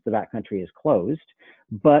fire since the backcountry is closed,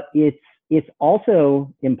 but it's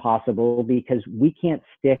also impossible because we can't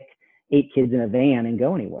stick 8 kids in a van and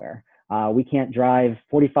go anywhere. We can't drive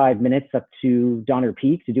 45 minutes up to Donner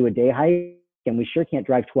Peak to do a day hike, and we sure can't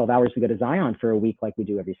drive 12 hours to go to Zion for a week like we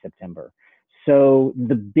do every September. So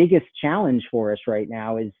the biggest challenge for us right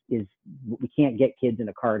now is we can't get kids in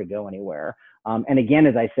a car to go anywhere. And again,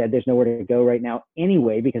 as I said, there's nowhere to go right now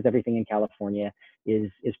anyway, because everything in California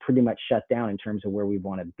is pretty much shut down in terms of where we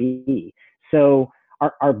want to be. So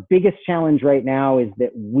our biggest challenge right now is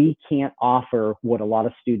that we can't offer what a lot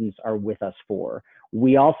of students are with us for.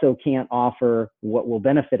 We also can't offer what will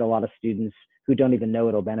benefit a lot of students who don't even know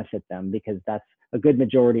it'll benefit them, because that's a good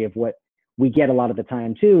majority of what we get a lot of the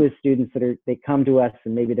time too, is students they come to us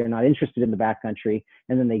and maybe they're not interested in the backcountry,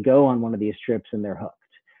 and then they go on one of these trips and they're hooked.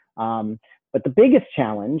 But the biggest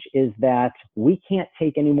challenge is that we can't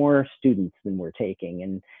take any more students than we're taking.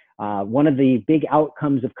 And one of the big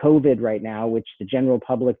outcomes of COVID right now, which the general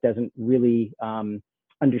public doesn't really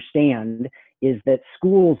understand, is that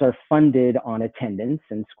schools are funded on attendance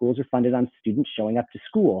and schools are funded on students showing up to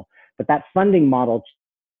school. But that funding model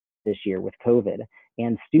this year with COVID,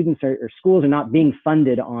 and schools are not being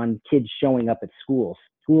funded on kids showing up at schools.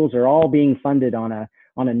 Schools are all being funded on a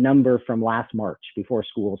number from last March before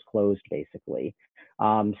schools closed, basically.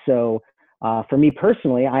 So for me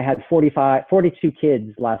personally, I had 42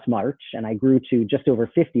 kids last March, and I grew to just over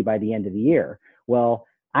 50 by the end of the year. Well,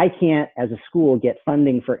 I can't, as a school, get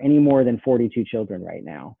funding for any more than 42 children right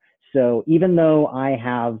now. So even though I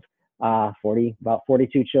have about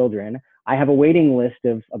 42 children, I have a waiting list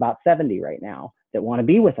of about 70 right now that want to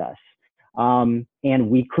be with us. And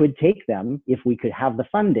we could take them if we could have the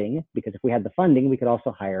funding, because if we had the funding, we could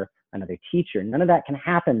also hire another teacher. None of that can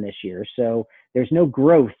happen this year. So there's no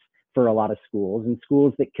growth for a lot of schools, and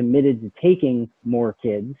schools that committed to taking more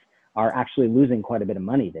kids are actually losing quite a bit of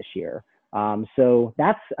money this year. So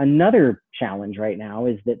that's another challenge right now,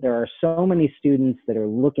 is that there are so many students that are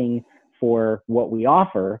looking for what we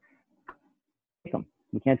offer.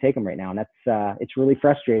 We can't take them right now, and that's it's really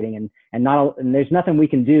frustrating. And there's nothing we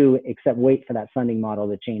can do except wait for that funding model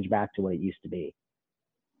to change back to what it used to be.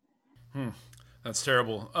 That's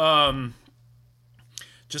terrible.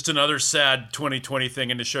 Just another sad 2020 thing,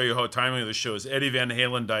 and to show you how timely this show is, Eddie Van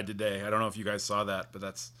Halen died today. I don't know if you guys saw that, but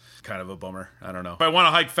that's kind of a bummer. I don't know. If I want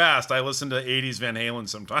to hike fast, I listen to 80s Van Halen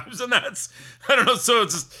sometimes, and that's, I don't know, so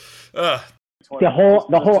it's just... The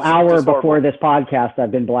whole hour before this podcast,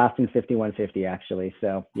 I've been blasting 5150, actually,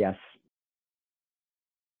 so yes.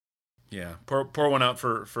 Yeah, pour one out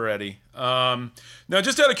for Eddie. Now,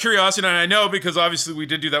 just out of curiosity, and I know because obviously we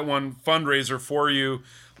did do that one fundraiser for you,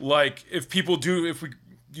 like if people do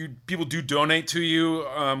donate to you,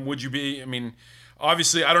 would you be, I mean,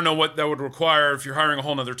 obviously I don't know what that would require. If you're hiring a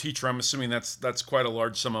whole nother teacher, I'm assuming that's quite a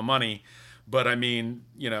large sum of money. But I mean,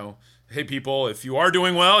 hey people, if you are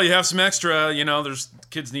doing well, you have some extra, there's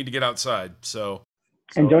kids need to get outside. So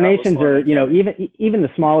and donations are, even the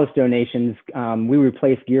smallest donations, we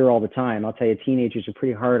replace gear all the time. I'll tell you, teenagers are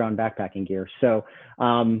pretty hard on backpacking gear. So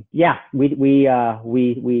yeah, we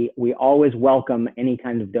always welcome any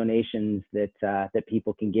kind of donations that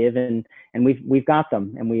people can give, and we've got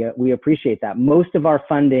them, and we appreciate that. Most of our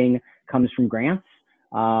funding comes from grants.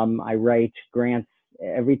 I write grants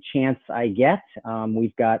every chance I get.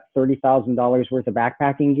 We've got $30,000 worth of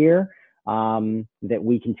backpacking gear that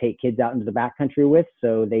we can take kids out into the backcountry with,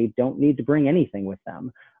 so they don't need to bring anything with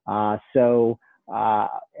them. And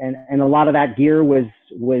a lot of that gear was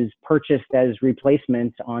purchased as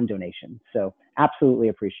replacement on donation. So absolutely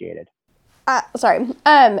appreciated. Sorry.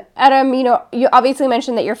 Adam, you obviously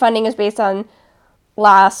mentioned that your funding is based on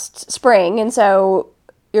last spring, and so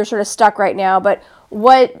you're sort of stuck right now, but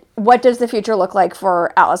what does the future look like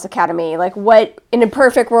for Atlas Academy? Like, what, in a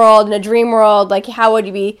perfect world, in a dream world, like how would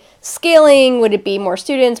you be scaling? Would it be more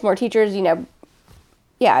students, more teachers?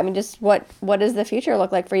 Yeah, I mean, just what does the future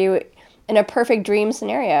look like for you in a perfect dream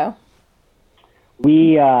scenario?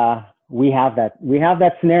 We have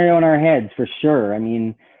that scenario in our heads for sure. I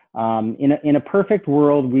mean, in a perfect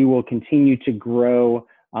world, we will continue to grow.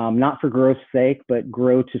 Not for growth's sake, but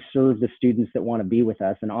grow to serve the students that want to be with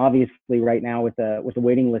us. And obviously right now with a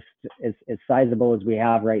waiting list as sizable as we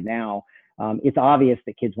have right now, it's obvious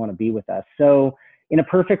that kids want to be with us. So in a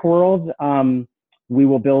perfect world, we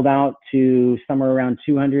will build out to somewhere around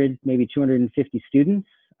 200, maybe 250 students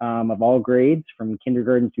of all grades from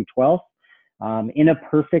kindergarten through 12th. In a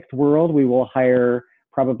perfect world, we will hire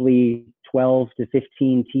probably 12 to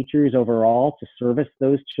 15 teachers overall to service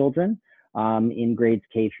those children in grades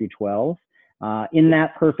K through 12. In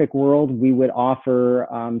that perfect world, we would offer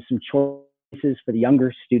some choices for the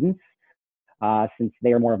younger students, since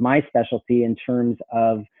they are more of my specialty in terms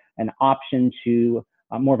of an option to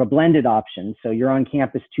more of a blended option. So you're on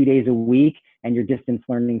campus 2 days a week and you're distance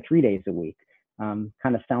learning 3 days a week. Kind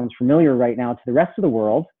of sounds familiar right now to the rest of the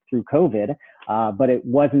world through COVID, but it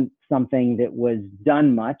wasn't something that was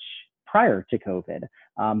done much prior to COVID.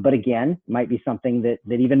 But again, might be something that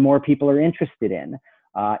even more people are interested in.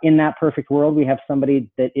 In that perfect world, we have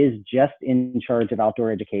somebody that is just in charge of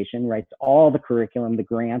outdoor education, writes all the curriculum, the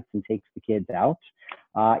grants, and takes the kids out.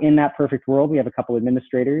 In that perfect world, we have a couple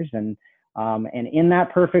administrators, and in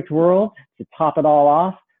that perfect world, to top it all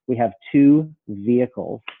off, we have 2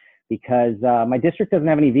 vehicles, because my district doesn't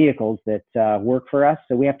have any vehicles that work for us,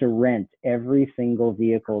 so we have to rent every single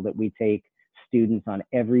vehicle that we take students on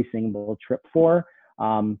every single trip for,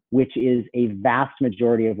 which is a vast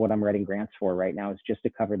majority of what I'm writing grants for right now, is just to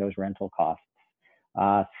cover those rental costs.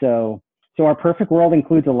 So our perfect world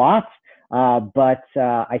includes a lot, but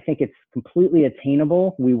I think it's completely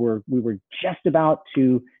attainable. We were just about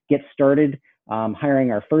to get started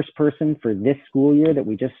hiring our first person for this school year that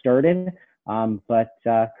we just started, but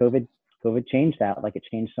COVID changed that, like it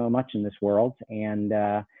changed so much in this world, and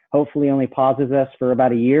hopefully only pauses us for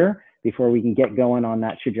about a year before we can get going on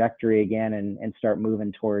that trajectory again and start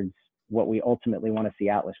moving towards what we ultimately want to see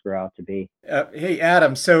Atlas grow out to be. Hey,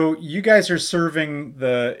 Adam, so you guys are serving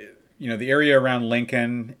the area around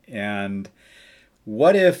Lincoln, and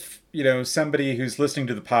what if, somebody who's listening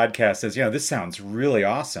to the podcast says, this sounds really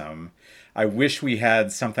awesome. I wish we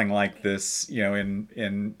had something like this,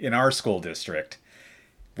 in our school district.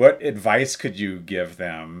 What advice could you give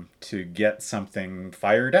them to get something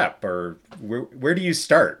fired up, or where do you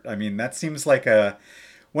start? I mean, that seems like it's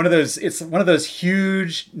one of those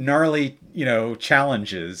huge, gnarly,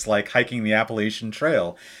 challenges, like hiking the Appalachian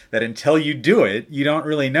Trail, that until you do it, you don't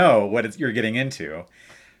really know what you're getting into.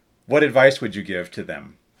 What advice would you give to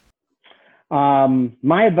them?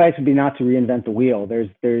 My advice would be not to reinvent the wheel.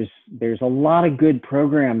 There's a lot of good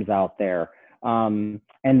programs out there, and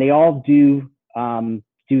they all do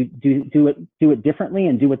it differently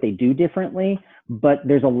and do what they do differently. But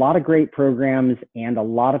there's a lot of great programs and a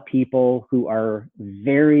lot of people who are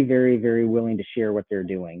very, very, very willing to share what they're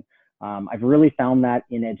doing. I've really found that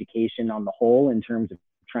in education on the whole, in terms of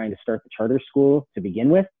trying to start the charter school to begin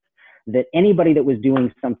with, that anybody that was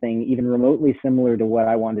doing something even remotely similar to what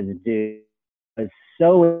I wanted to do was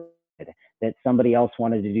so good that somebody else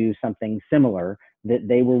wanted to do something similar, that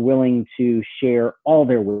they were willing to share all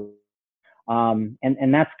their work.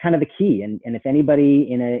 And that's kind of the key. And if anybody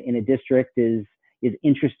in a district is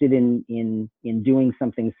interested in doing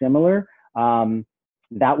something similar,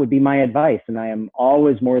 that would be my advice. And I am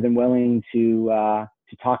always more than willing to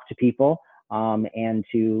talk to people, and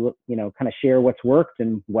to, kind of share what's worked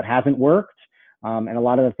and what hasn't worked. And a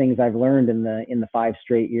lot of the things I've learned in the 5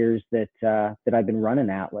 straight years that I've been running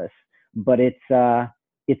Atlas. But it's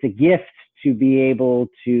a gift to be able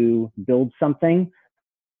to build something,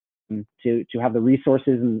 to have the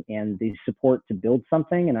resources and the support to build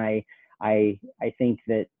something. And I think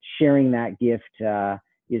that sharing that gift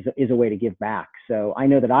is a way to give back. So I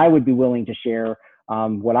know that I would be willing to share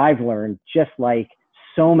what I've learned, just like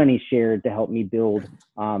so many shared to help me build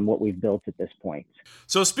what we've built at this point.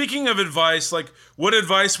 So speaking of advice, like, what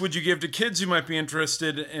advice would you give to kids who might be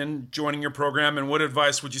interested in joining your program? And what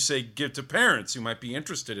advice would you say give to parents who might be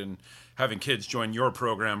interested in having kids join your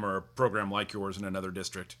program or a program like yours in another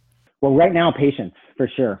district? Well, right now, patience for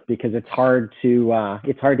sure, because it's hard to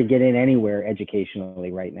get in anywhere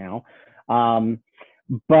educationally right now.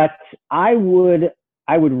 But I would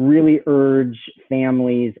really urge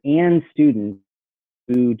families and students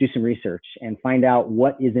to do some research and find out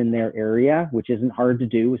what is in their area, which isn't hard to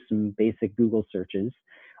do with some basic Google searches,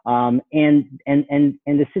 and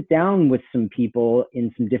to sit down with some people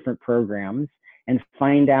in some different programs and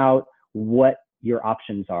find out what your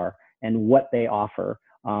options are and what they offer,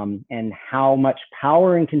 and how much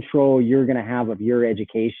power and control you're going to have of your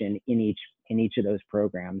education in each of those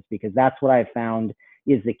programs, because that's what I've found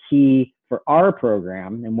is the key for our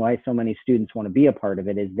program, and why so many students want to be a part of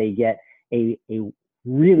it, is they get a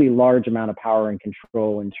really large amount of power and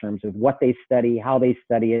control in terms of what they study, how they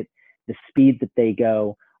study it, the speed that they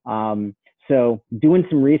go. So doing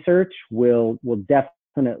some research will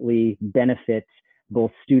definitely benefit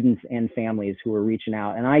both students and families who are reaching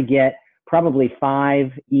out. And I get probably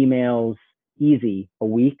 5 emails easy a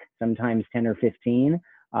week, sometimes 10 or 15,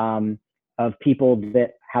 of people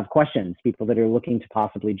that have questions, people that are looking to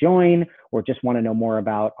possibly join or just want to know more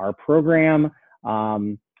about our program.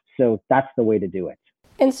 So that's the way to do it.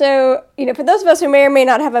 And so, for those of us who may or may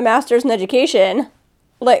not have a master's in education,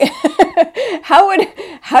 like, how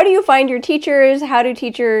do you find your teachers? How do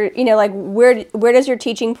where does your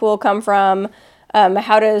teaching pool come from?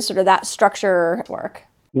 How does sort of that structure work?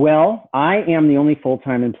 Well, I am the only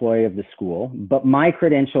full-time employee of the school, but my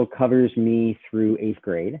credential covers me through 8th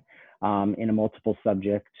grade in a multiple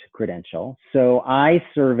subject credential. So I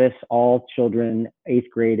service all children 8th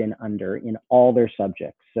grade and under in all their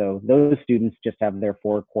subjects. So those students just have their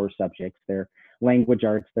 4 core subjects, their language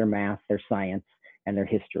arts, their math, their science, and their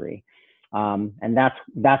history. And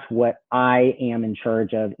that's what I am in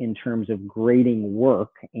charge of in terms of grading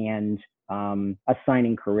work and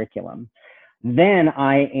assigning curriculum. Then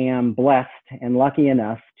I am blessed and lucky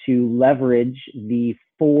enough to leverage the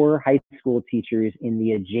 4 high school teachers in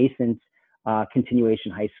the adjacent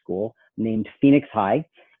continuation high school named Phoenix High.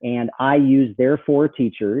 And I use their 4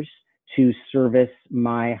 teachers to service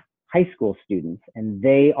my high school students. And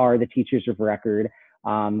they are the teachers of record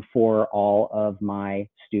for all of my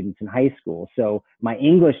students in high school. So my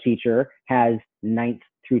English teacher has 9th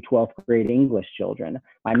through 12th grade English children.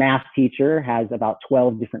 My math teacher has about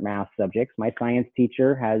 12 different math subjects. My science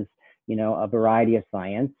teacher has, a variety of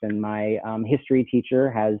science. And my history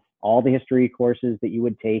teacher has all the history courses that you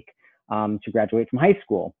would take to graduate from high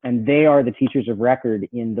school. And they are the teachers of record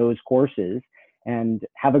in those courses and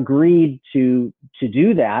have agreed to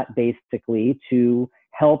do that basically to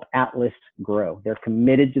help Atlas grow. They're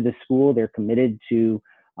committed to the school. They're committed to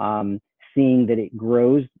seeing that it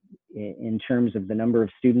grows in terms of the number of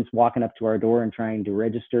students walking up to our door and trying to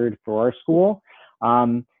register for our school.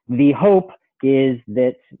 The hope is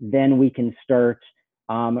that then we can start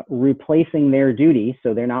replacing their duty.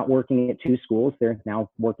 So they're not working at 2 schools. They're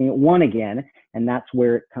now working at 1 again. And that's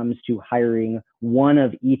where it comes to hiring one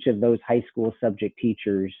of each of those high school subject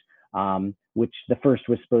teachers, which the first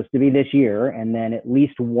was supposed to be this year, and then at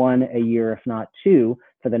least 1 a year, if not 2,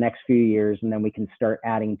 for the next few years. And then we can start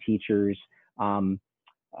adding teachers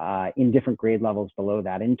in different grade levels below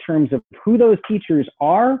that. In terms of who those teachers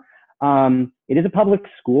are, it is a public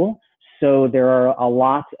school. So there are a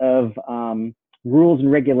lot of rules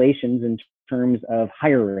and regulations in terms of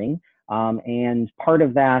hiring. And part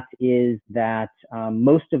of that is that a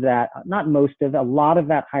lot of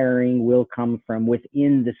that hiring will come from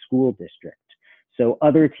within the school district. So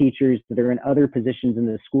other teachers that are in other positions in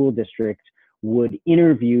the school district would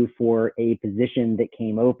interview for a position that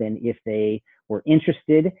came open if they were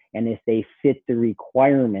interested and if they fit the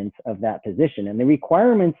requirements of that position. And the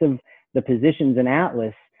requirements of the positions in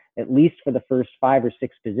Atlas, at least for the first 5 or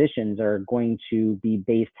 6 positions, are going to be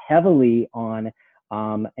based heavily on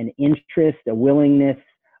an interest, a willingness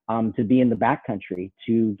to be in the backcountry,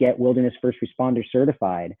 to get wilderness first responder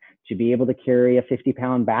certified, to be able to carry a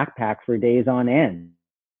 50-pound backpack for days on end,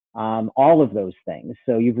 all of those things.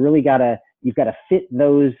 So you've got to fit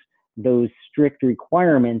those strict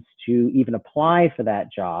requirements to even apply for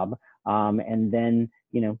that job. And then,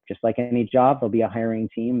 just like any job, there'll be a hiring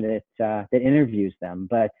team that interviews them.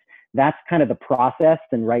 But that's kind of the process.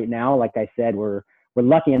 And right now, like I said, we're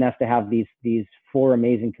lucky enough to have these 4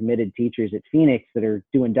 amazing committed teachers at Phoenix that are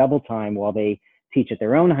doing double time while they teach at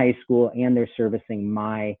their own high school and they're servicing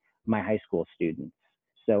my high school students.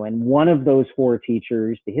 So, and one of those 4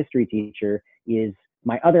 teachers, the history teacher, is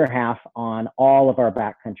my other half on all of our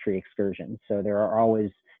backcountry excursions. So there are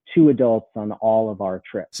always 2 adults on all of our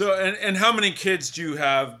trips. So, and how many kids do you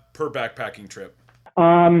have per backpacking trip?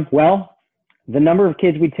 Well, the number of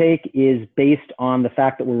kids we take is based on the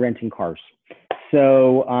fact that we're renting cars.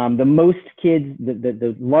 So the most kids,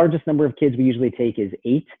 the largest number of kids we usually take is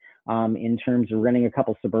 8 in terms of renting a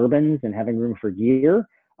couple Suburbans and having room for gear.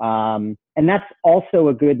 And that's also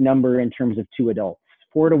a good number in terms of 2 adults.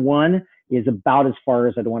 4 to 1 is about as far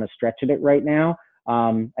as I'd want to stretch it right now.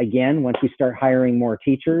 Again, once we start hiring more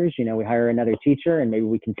teachers, we hire another teacher and maybe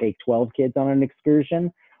we can take 12 kids on an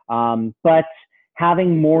excursion. But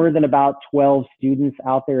having more than about 12 students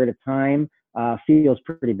out there at a time feels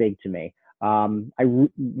pretty big to me.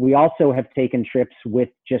 We also have taken trips with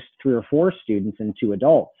just 3 or 4 students and 2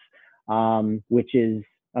 adults, which is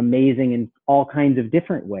amazing in all kinds of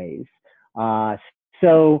different ways.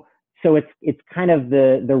 So it's kind of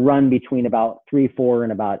the run between about 3, 4,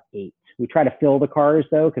 and about 8. We try to fill the cars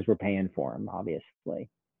though, because we're paying for them, obviously.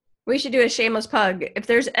 We should do a shameless plug. If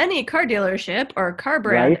there's any car dealership or car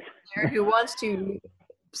brand right? there who wants to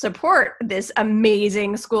support this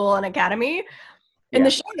amazing school and academy, in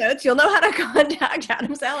the show notes, you'll know how to contact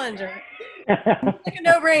Adam Salinger. Like a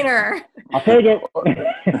no-brainer. I'll take it.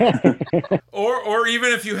 Or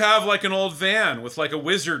even if you have like an old van with like a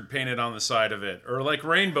wizard painted on the side of it, or like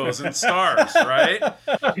rainbows and stars, right?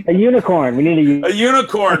 A unicorn. We need A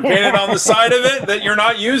unicorn painted on the side of it that you're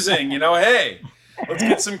not using. Hey, let's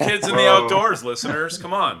get some kids in the outdoors, listeners.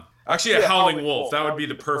 Come on. Actually, a howling wolf. That would be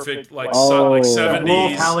the perfect, like 70s.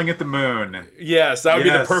 Wolf howling at the moon. Yes, that would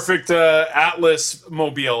be the perfect Atlas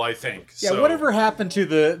mobile, I think. Yeah, so. Whatever happened to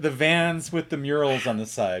the vans with the murals on the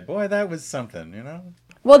side? Boy, that was something,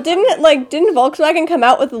 Well, didn't Volkswagen come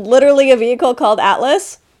out with literally a vehicle called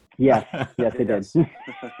Atlas? Yes, it did.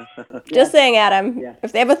 Just saying, Adam. Yeah.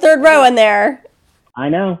 If they have a third row in there. I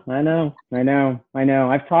know.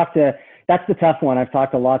 That's the tough one. I've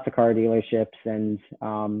talked to lots of car dealerships, and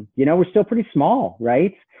we're still pretty small,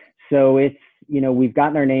 right? So it's, we've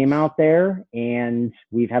gotten our name out there, and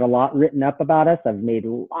we've had a lot written up about us. I've made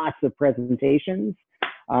lots of presentations,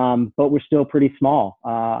 but we're still pretty small.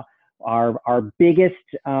 Our biggest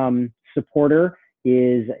supporter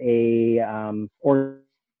is a org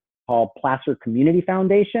called Placer Community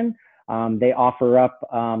Foundation. They offer up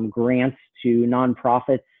grants to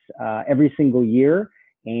nonprofits every single year.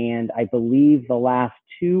 And I believe the last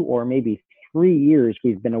 2 or maybe 3 years,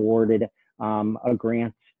 we've been awarded a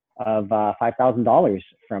grant of $5,000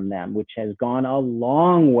 from them, which has gone a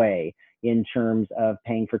long way in terms of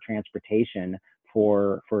paying for transportation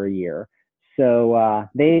for a year. So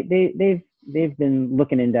they've been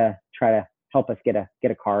looking into try to help us get a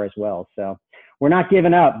car as well. So we're not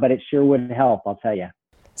giving up, but it sure would help, I'll tell you.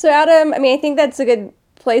 So Adam, I think that's a good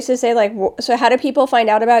place to say, so how do people find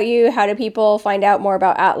out about you? How do people find out more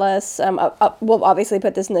about Atlas? We'll obviously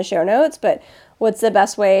put this in the show notes, but what's the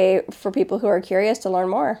best way for people who are curious to learn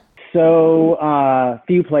more? So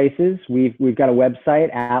few places. We've got a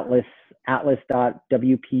website,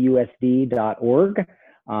 atlas.wpusd.org.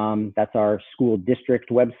 That's our school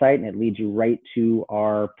district website, and it leads you right to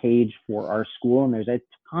our page for our school. And there's a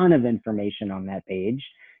ton of information on that page.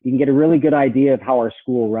 You can get a really good idea of how our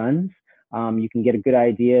school runs. You can get a good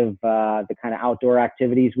idea of the kind of outdoor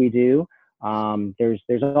activities we do.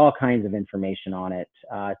 There's all kinds of information on it.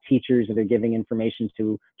 Teachers that are giving information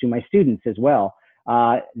to my students as well.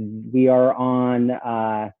 We are on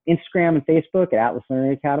Instagram and Facebook at Atlas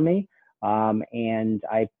Learning Academy, and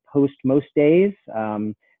I post most days.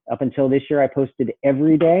 Up until this year, I posted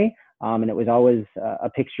every day, and it was always a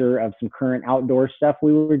picture of some current outdoor stuff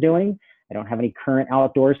we were doing. I don't have any current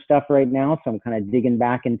outdoor stuff right now, so I'm kind of digging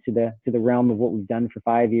back into the realm of what we've done for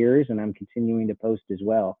 5 years, and I'm continuing to post as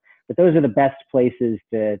well. But those are the best places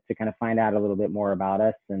to kind of find out a little bit more about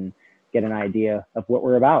us and get an idea of what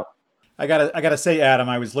we're about. I gotta say, Adam,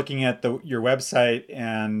 I was looking at your website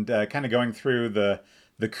and kind of going through the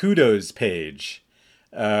kudos page,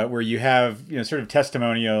 where you have sort of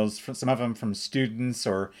testimonials, some of them from students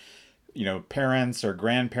or parents or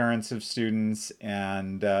grandparents of students,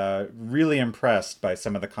 and really impressed by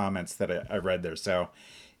some of the comments that I read there. So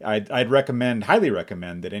I'd highly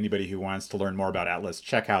recommend that anybody who wants to learn more about Atlas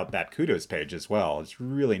check out that kudos page as well. It's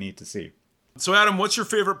really neat to see. So Adam, what's your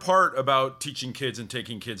favorite part about teaching kids and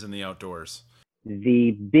taking kids in the outdoors?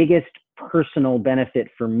 The biggest personal benefit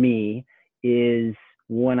for me is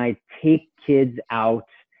when I take kids out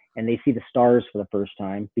and they see the stars for the first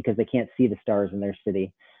time, because they can't see the stars in their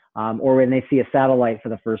city. Or when they see a satellite for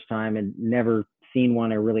the first time and never seen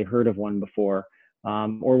one or really heard of one before,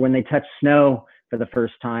 or when they touch snow for the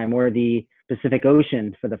first time, or the Pacific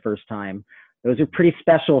Ocean for the first time. Those are pretty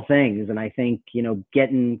special things, and I think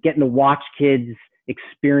getting to watch kids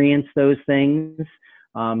experience those things.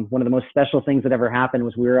 One of the most special things that ever happened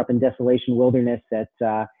was we were up in Desolation Wilderness at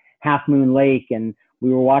Half Moon Lake, and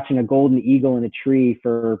we were watching a golden eagle in a tree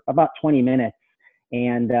for about 20 minutes.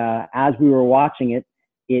 And as we were watching it,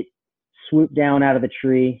 it swooped down out of the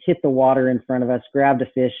tree, hit the water in front of us, grabbed a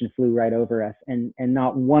fish, and flew right over us. And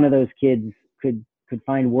not one of those kids could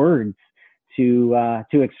find words to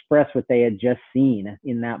express what they had just seen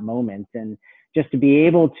in that moment. And just to be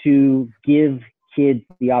able to give kids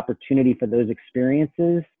the opportunity for those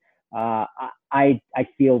experiences, I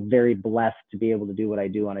feel very blessed to be able to do what I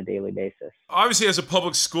do on a daily basis. Obviously, as a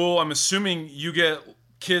public school, I'm assuming you get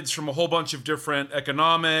kids from a whole bunch of different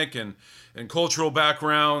economic and cultural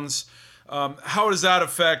backgrounds. How does that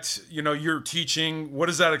affect, your teaching? What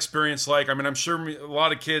is that experience like? I mean, I'm sure a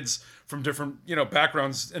lot of kids from different,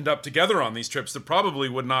 backgrounds end up together on these trips that probably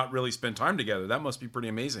would not really spend time together. That must be pretty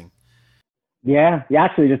amazing. Yeah, you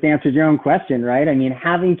actually just answered your own question, right? I mean,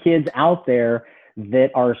 having kids out there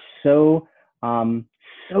that are so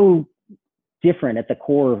different at the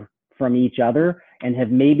core from each other and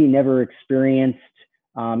have maybe never experienced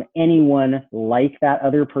anyone like that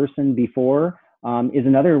other person before is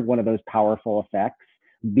another one of those powerful effects,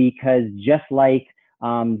 because just like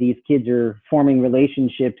these kids are forming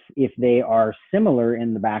relationships if they are similar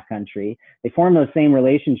in the backcountry, they form those same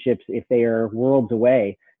relationships if they are worlds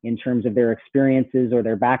away in terms of their experiences or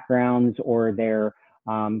their backgrounds or their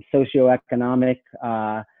socioeconomic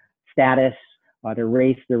status, their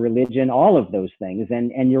race, their religion, all of those things.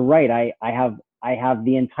 And you're right, I have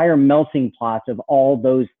the entire melting pot of all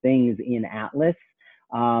those things in Atlas.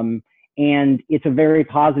 And it's a very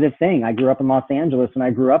positive thing. I grew up in Los Angeles and I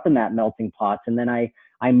grew up in that melting pot. And then I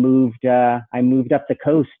moved up the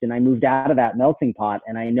coast and I moved out of that melting pot.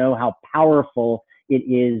 And I know how powerful it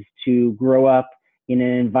is to grow up in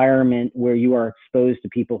an environment where you are exposed to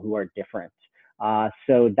people who are different.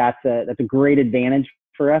 So that's a great advantage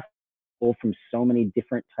for us, both from so many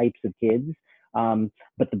different types of kids.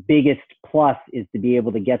 But the biggest plus is to be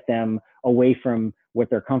able to get them away from what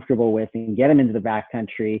they're comfortable with and get them into the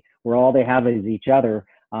backcountry where all they have is each other.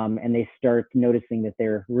 And they start noticing that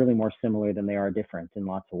they're really more similar than they are different in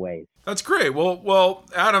lots of ways. That's great. Well,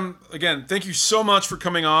 Adam, again, thank you so much for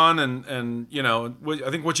coming on. And you know, I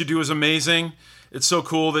think what you do is amazing. It's so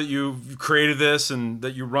cool that you've created this and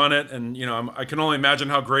that you run it. And, you know, I can only imagine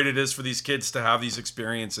how great it is for these kids to have these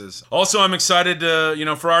experiences. Also, I'm excited to, you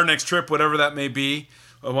know, for our next trip, whatever that may be.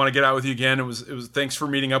 I want to get out with you again. It was thanks for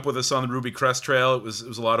meeting up with us on the Ruby Crest Trail. It was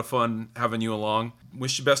a lot of fun having you along.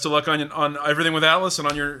 Wish you best of luck on everything with Atlas and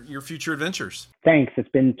on your future adventures. Thanks. It's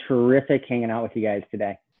been terrific hanging out with you guys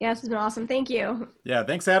today. Yes, it's been awesome. Thank you. Yeah,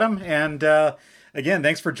 thanks, Adam. And again,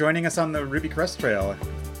 thanks for joining us on the Ruby Crest Trail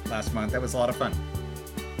last month. That was a lot of fun.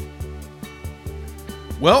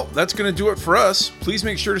 Well, that's going to do it for us. Please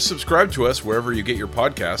make sure to subscribe to us wherever you get your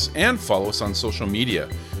podcasts and follow us on social media.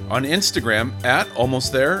 On Instagram at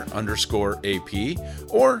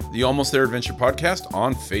almostthere_AP or the Almost There Adventure Podcast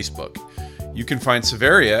on Facebook. You can find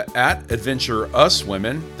Severia at Adventure Us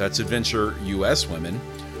Women, that's Adventure US Women,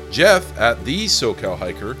 Jeff at The SoCal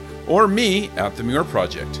Hiker, or me at The Muir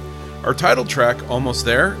Project. Our title track, Almost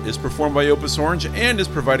There, is performed by Opus Orange and is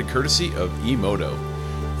provided courtesy of eMoto.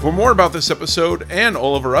 For more about this episode and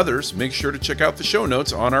all of our others, make sure to check out the show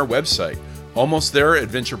notes on our website,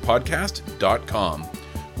 almosttthereadventurepodcast.com.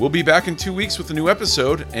 We'll be back in 2 weeks with a new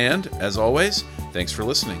episode, and as always, thanks for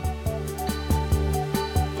listening.